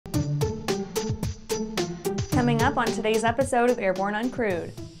Coming up on today's episode of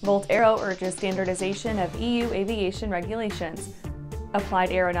Airborne-Uncrewed, VoltAero urges standardization of EU aviation regulations. Applied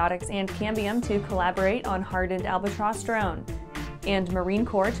Aeronautics and Cambium to collaborate on hardened Albatross drone. And Marine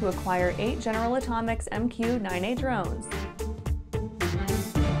Corps to acquire 8 General Atomics MQ-9A drones.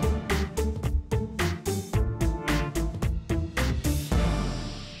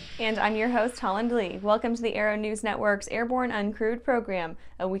 And I'm your host, Holland Lee. Welcome to the Aero-News Network's Airborne-Uncrewed program,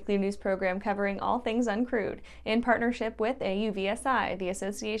 a weekly news program covering all things uncrewed, in partnership with AUVSI, the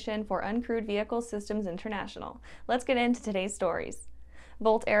Association for Uncrewed Vehicle Systems International. Let's get into today's stories.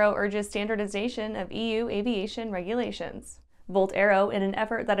 VoltAero urges standardization of EU aviation regulations. VoltAero, in an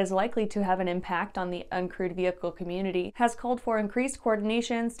effort that is likely to have an impact on the uncrewed vehicle community, has called for increased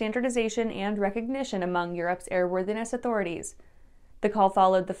coordination, standardization, and recognition among Europe's airworthiness authorities. The call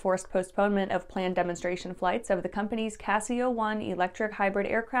followed the forced postponement of planned demonstration flights of the company's Casio 1 electric hybrid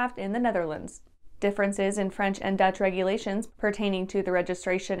aircraft in the Netherlands. Differences in French and Dutch regulations pertaining to the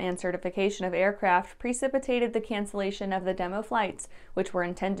registration and certification of aircraft precipitated the cancellation of the demo flights, which were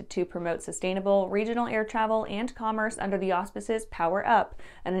intended to promote sustainable regional air travel and commerce under the auspices Power Up,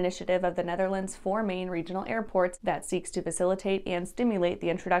 an initiative of the Netherlands' 4 main regional airports that seeks to facilitate and stimulate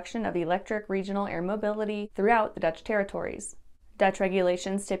the introduction of electric regional air mobility throughout the Dutch territories. Dutch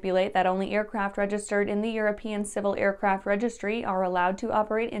regulations stipulate that only aircraft registered in the European Civil Aircraft Registry are allowed to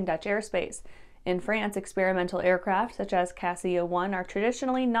operate in Dutch airspace. In France, experimental aircraft such as Casio 1 are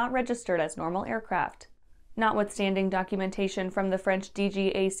traditionally not registered as normal aircraft. Notwithstanding documentation from the French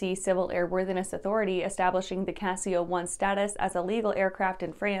DGAC Civil Airworthiness Authority establishing the Casio 1 status as a legal aircraft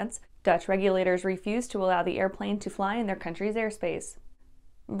in France, Dutch regulators refuse to allow the airplane to fly in their country's airspace.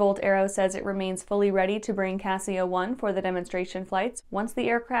 VoltAero says it remains fully ready to bring Casio 1 for the demonstration flights once the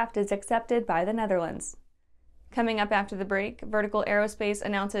aircraft is accepted by the Netherlands. Coming up after the break, Vertical Aerospace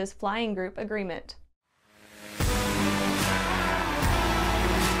announces flying group agreement.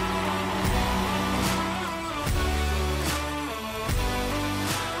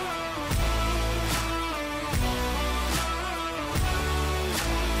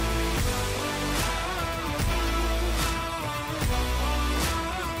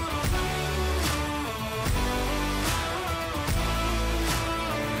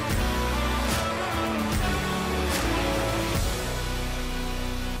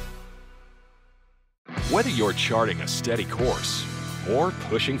 Whether you're charting a steady course or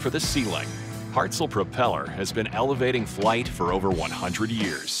pushing for the ceiling, Hartzell Propeller has been elevating flight for over 100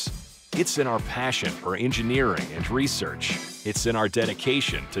 years. It's in our passion for engineering and research. It's in our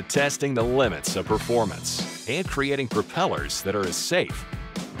dedication to testing the limits of performance and creating propellers that are as safe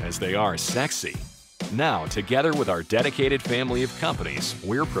as they are sexy. Now, together with our dedicated family of companies,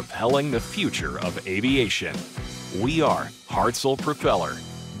 we're propelling the future of aviation. We are Hartzell Propeller,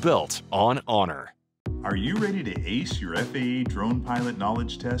 built on honor. Are you ready to ace your FAA drone pilot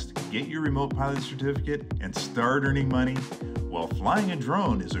knowledge test, get your remote pilot certificate, and start earning money? Well, flying a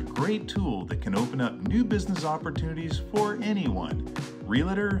drone is a great tool that can open up new business opportunities for anyone.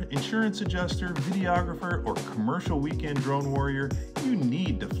 Realtor, insurance adjuster, videographer, or commercial weekend drone warrior, you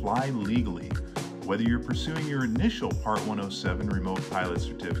need to fly legally. Whether you're pursuing your initial Part 107 remote pilot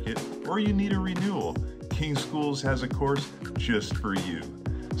certificate or you need a renewal, King Schools has a course just for you.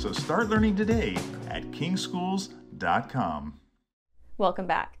 So start learning today at kingschools.com. Welcome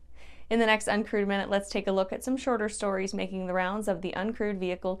back. In the next Uncrewed Minute, let's take a look at some shorter stories making the rounds of the uncrewed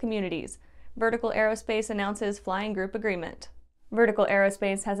vehicle communities. Vertical Aerospace announces flying group agreement. Vertical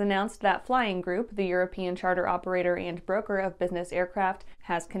Aerospace has announced that Flying Group, the European charter operator and broker of business aircraft,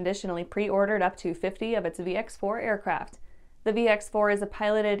 has conditionally pre-ordered up to 50 of its VX4 aircraft. The VX4 is a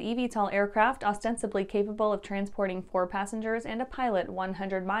piloted eVTOL aircraft ostensibly capable of transporting 4 passengers and a pilot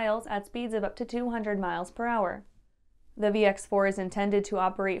 100 miles at speeds of up to 200 miles per hour. The VX4 is intended to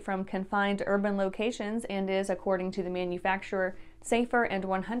operate from confined urban locations and is, according to the manufacturer, safer and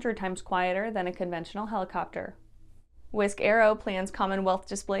 100 times quieter than a conventional helicopter. Wisk Aero plans Commonwealth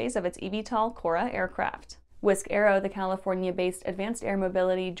displays of its eVTOL Cora aircraft. Wisk Aero, the California-based advanced air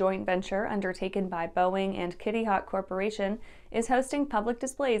mobility joint venture undertaken by Boeing and Kitty Hawk Corporation, is hosting public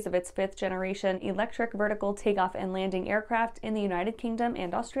displays of its 5th-generation electric vertical takeoff and landing aircraft in the United Kingdom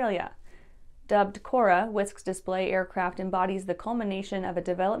and Australia. Dubbed Cora, Wisk's display aircraft embodies the culmination of a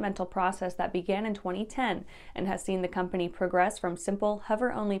developmental process that began in 2010 and has seen the company progress from simple,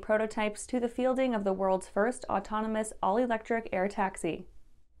 hover-only prototypes to the fielding of the world's first autonomous all-electric air taxi.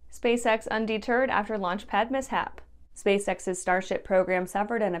 SpaceX undeterred after launch pad mishap. SpaceX's Starship program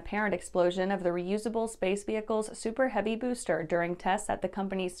suffered an apparent explosion of the reusable space vehicle's Super Heavy booster during tests at the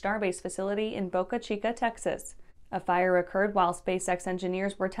company's Starbase facility in Boca Chica, Texas. A fire occurred while SpaceX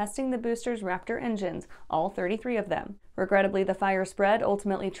engineers were testing the booster's Raptor engines, all 33 of them. Regrettably, the fire spread,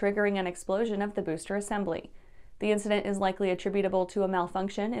 ultimately triggering an explosion of the booster assembly. The incident is likely attributable to a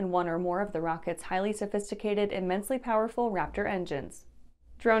malfunction in one or more of the rocket's highly sophisticated, immensely powerful Raptor engines.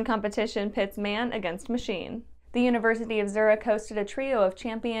 Drone competition pits man against machine. The University of Zurich hosted a trio of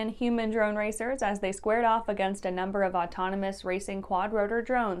champion human drone racers as they squared off against a number of autonomous racing quad-rotor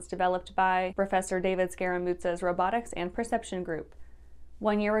drones developed by Professor David Scaramuzza's Robotics and Perception Group.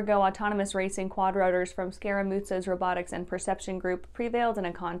 1 year ago, autonomous racing quadrotors from Scaramuzza's Robotics and Perception Group prevailed in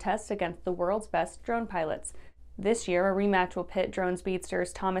a contest against the world's best drone pilots. This year, a rematch will pit drone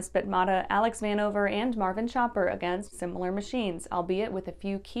speedsters Thomas Bitmata, Alex Vanover, and Marvin Chopper against similar machines, albeit with a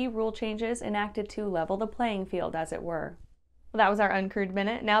few key rule changes enacted to level the playing field, as it were. Well, that was our Uncrewed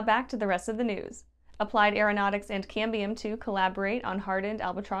Minute. Now back to the rest of the news. Applied Aeronautics and Cambium to collaborate on hardened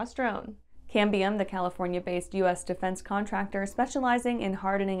Albatross drone. Cambium, the California-based U.S. defense contractor specializing in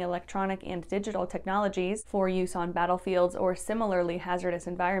hardening electronic and digital technologies for use on battlefields or similarly hazardous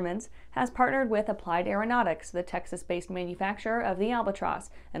environments, has partnered with Applied Aeronautics, the Texas-based manufacturer of the Albatross,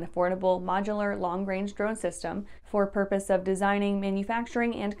 an affordable, modular, long-range drone system, for purpose of designing,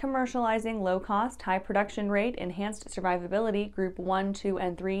 manufacturing, and commercializing low-cost, high-production rate, enhanced-survivability Group 1, 2,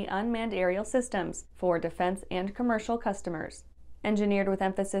 and 3 unmanned aerial systems for defense and commercial customers. Engineered with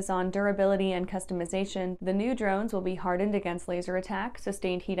emphasis on durability and customization, the new drones will be hardened against laser attack,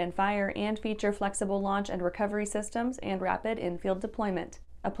 sustained heat and fire, and feature flexible launch and recovery systems and rapid in-field deployment.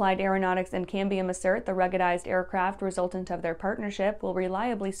 Applied Aeronautics and Cambium assert the ruggedized aircraft resultant of their partnership will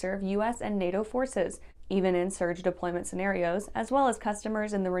reliably serve U.S. and NATO forces, even in surge deployment scenarios, as well as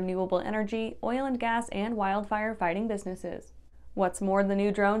customers in the renewable energy, oil and gas, and wildfire fighting businesses. What's more, the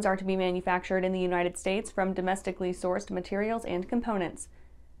new drones are to be manufactured in the United States from domestically sourced materials and components.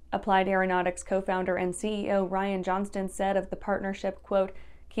 Applied Aeronautics co-founder and CEO Ryan Johnston said of the partnership, quote,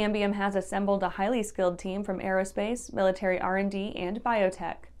 "Cambium has assembled a highly skilled team from aerospace, military R&D, and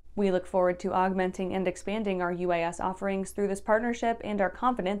biotech. We look forward to augmenting and expanding our UAS offerings through this partnership and are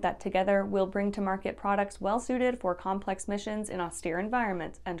confident that together we'll bring to market products well-suited for complex missions in austere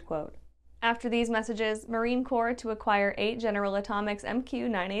environments," end quote. After these messages, Marine Corps to acquire 8 General Atomics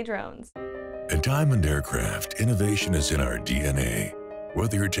MQ-9A drones. At Diamond Aircraft, innovation is in our DNA.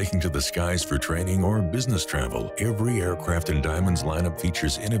 Whether you're taking to the skies for training or business travel, every aircraft in Diamond's lineup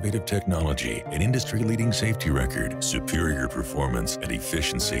features innovative technology, an industry-leading safety record, superior performance and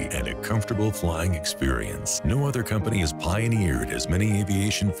efficiency, and a comfortable flying experience. No other company has pioneered as many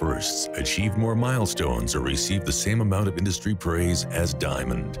aviation firsts, achieved more milestones, or received the same amount of industry praise as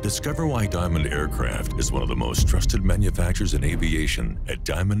Diamond. Discover why Diamond Aircraft is one of the most trusted manufacturers in aviation at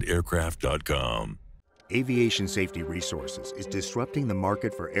diamondaircraft.com. Aviation Safety Resources is disrupting the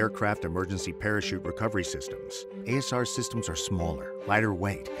market for aircraft emergency parachute recovery systems. ASR systems are smaller, lighter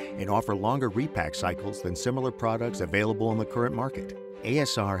weight, and offer longer repack cycles than similar products available in the current market.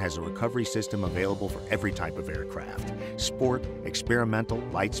 ASR has a recovery system available for every type of aircraft: sport, experimental,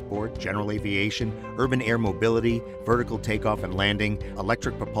 light sport, general aviation, urban air mobility, vertical takeoff and landing,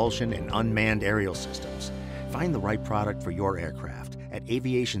 electric propulsion, and unmanned aerial systems. Find the right product for your aircraft at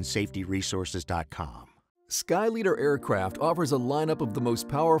aviationsafetyresources.com. Skyleader Aircraft offers a lineup of the most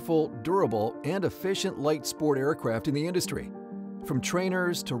powerful, durable, and efficient light sport aircraft in the industry. From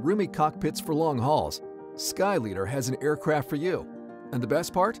trainers to roomy cockpits for long hauls, Skyleader has an aircraft for you. And the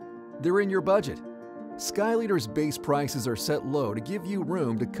best part? They're in your budget. Skyleader's base prices are set low to give you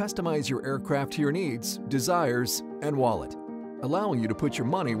room to customize your aircraft to your needs, desires, and wallet, allowing you to put your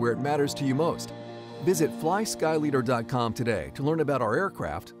money where it matters to you most. Visit flyskyleader.com today to learn about our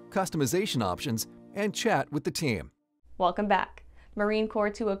aircraft, customization options, and chat with the team. Welcome back. Marine Corps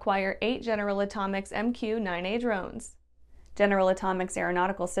to acquire 8 General Atomics MQ-9A drones. General Atomics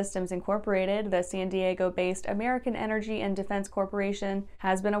Aeronautical Systems Incorporated, the San Diego-based American Energy and Defense Corporation,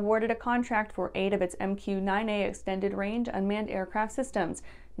 has been awarded a contract for 8 of its MQ-9A extended-range unmanned aircraft systems,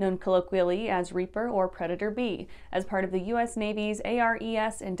 known colloquially as Reaper or Predator B, as part of the U.S. Navy's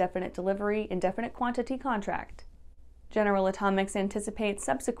ARES Indefinite-Delivery, Indefinite-Quantity contract. General Atomics anticipates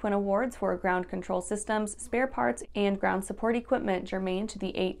subsequent awards for ground control systems, spare parts, and ground support equipment germane to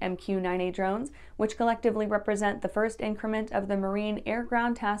the 8 MQ-9A drones, which collectively represent the first increment of the Marine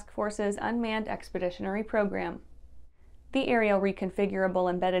Air-Ground Task Force's Unmanned Expeditionary Program. The Aerial Reconfigurable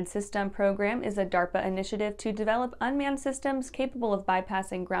Embedded System program is a DARPA initiative to develop unmanned systems capable of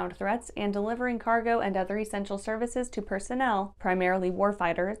bypassing ground threats and delivering cargo and other essential services to personnel, primarily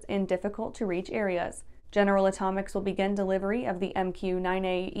warfighters, in difficult-to-reach areas. General Atomics will begin delivery of the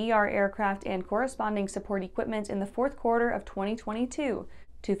MQ-9A ER aircraft and corresponding support equipment in the 4th quarter of 2022.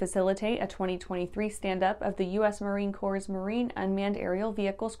 to facilitate a 2023 stand-up of the U.S. Marine Corps' Marine Unmanned Aerial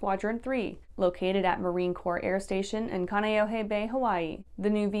Vehicle Squadron 3, located at Marine Corps Air Station in Kaneohe Bay, Hawaii. The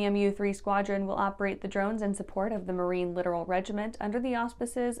new VMU-3 squadron will operate the drones in support of the Marine Littoral Regiment under the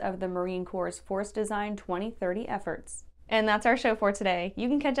auspices of the Marine Corps' Force Design 2030 efforts. And that's our show for today. You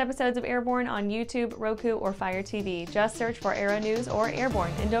can catch episodes of Airborne on YouTube, Roku, or Fire TV. Just search for Aero-News or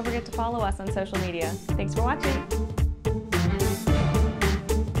Airborne, and don't forget to follow us on social media. Thanks for watching.